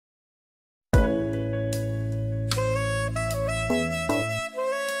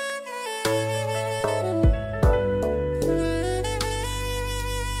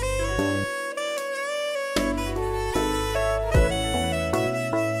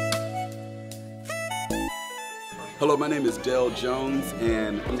Hello, my name is Dale Jones,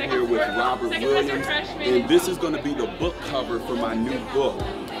 and I'm here with Robert Williams, and this is going to be the book cover for my new book.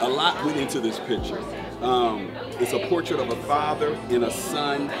 A lot went into this picture. It's a portrait of a father and a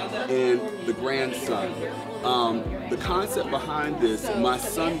son and the grandson. The concept behind this, my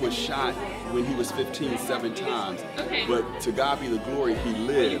son was shot when he was 15 7 times, but to God be the glory, he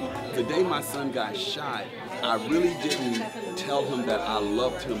lived. The day my son got shot, I really didn't tell him that I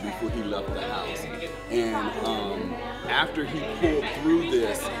loved him before he left the house. And after he pulled through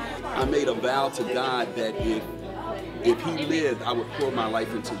this, I made a vow to God that if he lived, I would pour my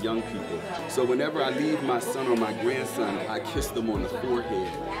life into young people. So whenever I leave my son or my grandson, I kiss them on the forehead.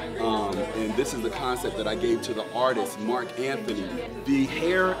 And this is the concept that I gave to the artist, Mark Anthony. The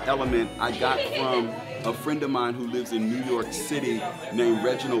hair element I got from a friend of mine who lives in New York City named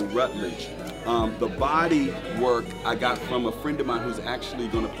Reginald Rutledge. The body work I got from a friend of mine who's actually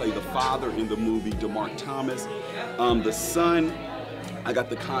going to play the father in the movie, DeMarc Thomas. The son, I got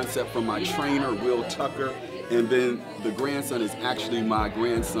the concept from my trainer, Will Tucker. And then the grandson is actually my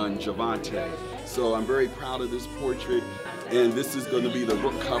grandson, Javante. So I'm very proud of this portrait, and this is going to be the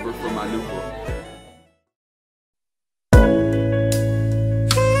book cover for my new book.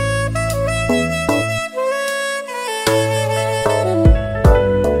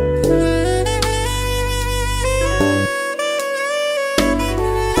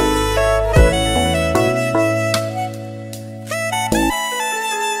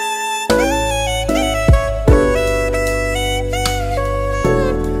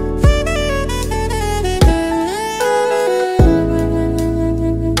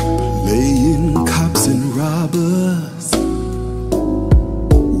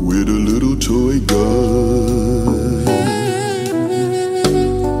 With a little toy gun,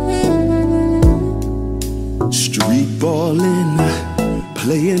 street ballin',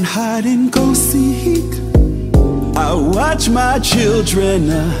 playing hide and go seek. I watch my children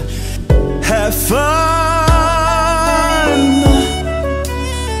have fun.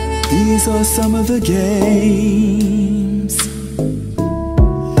 These are some of the games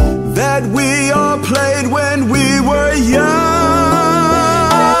that we all played when we were young.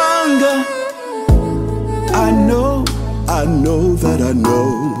 I know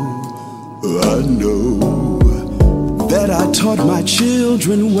that I taught my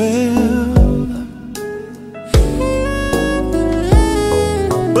children well.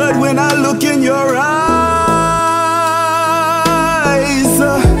 But when I look in your eyes,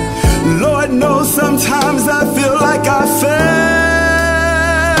 Lord knows sometimes I feel like I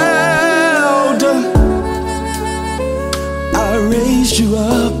failed. I raised you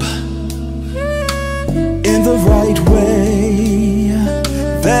up in the right way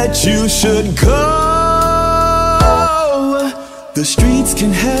that you should go. The streets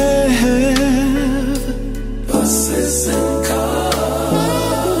can have buses and cars.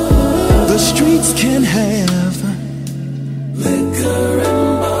 The streets can have liquor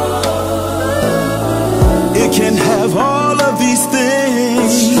and bars. It can have all of these things. The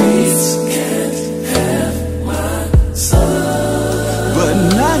streets can't have my son, but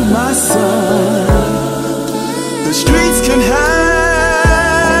not my son. The streets can have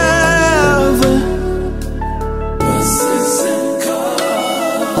buses and cars.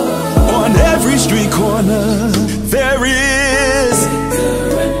 On every street corner there is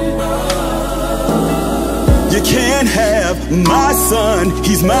liquor and bars. You can't have my son,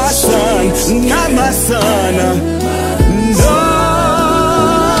 he's my son, not my son. No,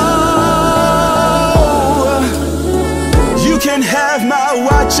 you can have my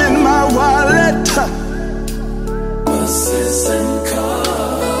watch and my wallet, buses and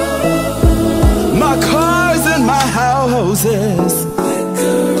cars, my cars and my houses,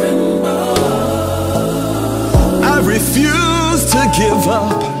 liquor and bars. I refuse to give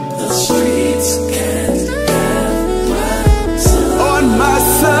up. The streets can't have my son. On my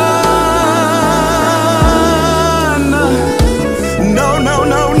son. No, no,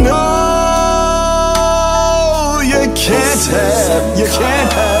 no, no. You can't have, you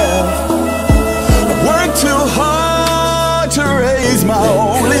can't have. Work too hard to raise my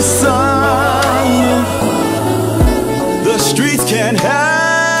only son. The streets can't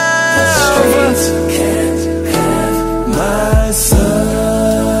have, the streets can't have my son.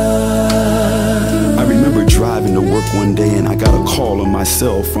 I remember driving to work one day and I got a call on my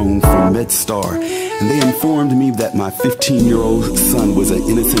cell phone from MedStar, and they informed me that my 15-year-old son was an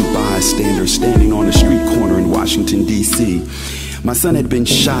innocent bystander standing on a street corner in Washington, D.C. My son had been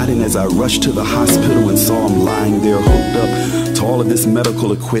shot, and as I rushed to the hospital and saw him lying there hooked up to all of this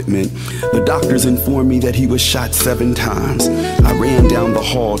medical equipment, the doctors informed me that he was shot 7 times. I ran down down the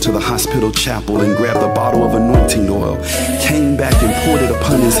hall to the hospital chapel and grabbed a bottle of anointing oil, came back and poured it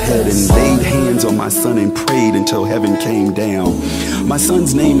upon his head and laid hands on my son and prayed until heaven came down. My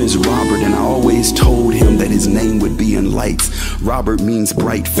son's name is Robert, and I always told him that his name would be in lights. Robert means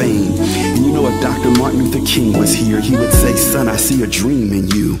bright fame. And you know, if Dr. Martin Luther King was here, he would say, son, I see a dream in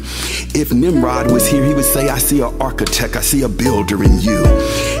you. If Nimrod was here, he would say, I see an architect, I see a builder in you.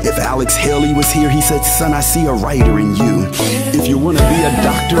 If Alex Haley was here, he said, son, I see a writer in you. If you want to be a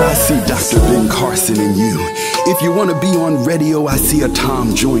doctor, I see Dr. Ben Carson in you. If you want to be on radio, I see a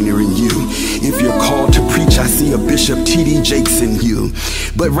Tom Joyner in you. If you're called to preach, I see a Bishop T.D. Jakes in you.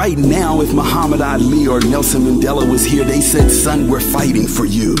 But right now, if Muhammad Ali or Nelson Mandela was here, they said, son, we're fighting for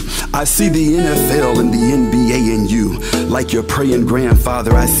you. I see the NFL and the NBA in you. Like your praying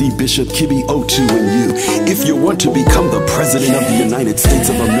grandfather, I see Bishop Kibi Otu in you. If you want to become the President of the United States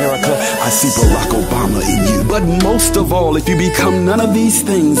of America, I see Barack Obama in you. But most of all, if you become none of these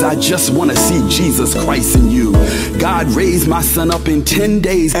things, I just want to see Jesus Christ in you. God raised my son up in 10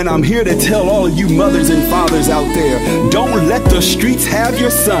 days, and I'm here to tell all of you mothers and fathers out there, don't let the streets have your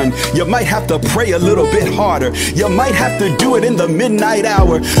son. You might have to pray a little bit harder. You might have to do it in the midnight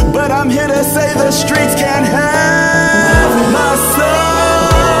hour. But I'm here to say the streets can't have my son.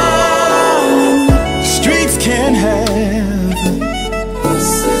 Streets can't have.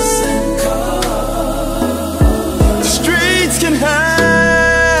 Streets can have.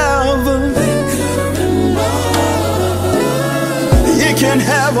 It can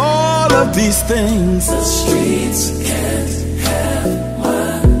have all of these things. The streets can't have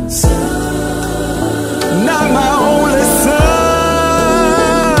my son. Not my only son.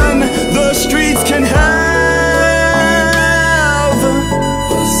 The streets can have.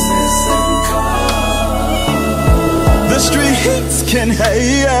 The streets can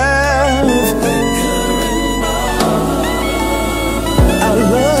have. I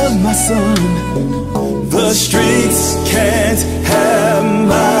love my son. The streets can't have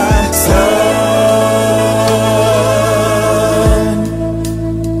my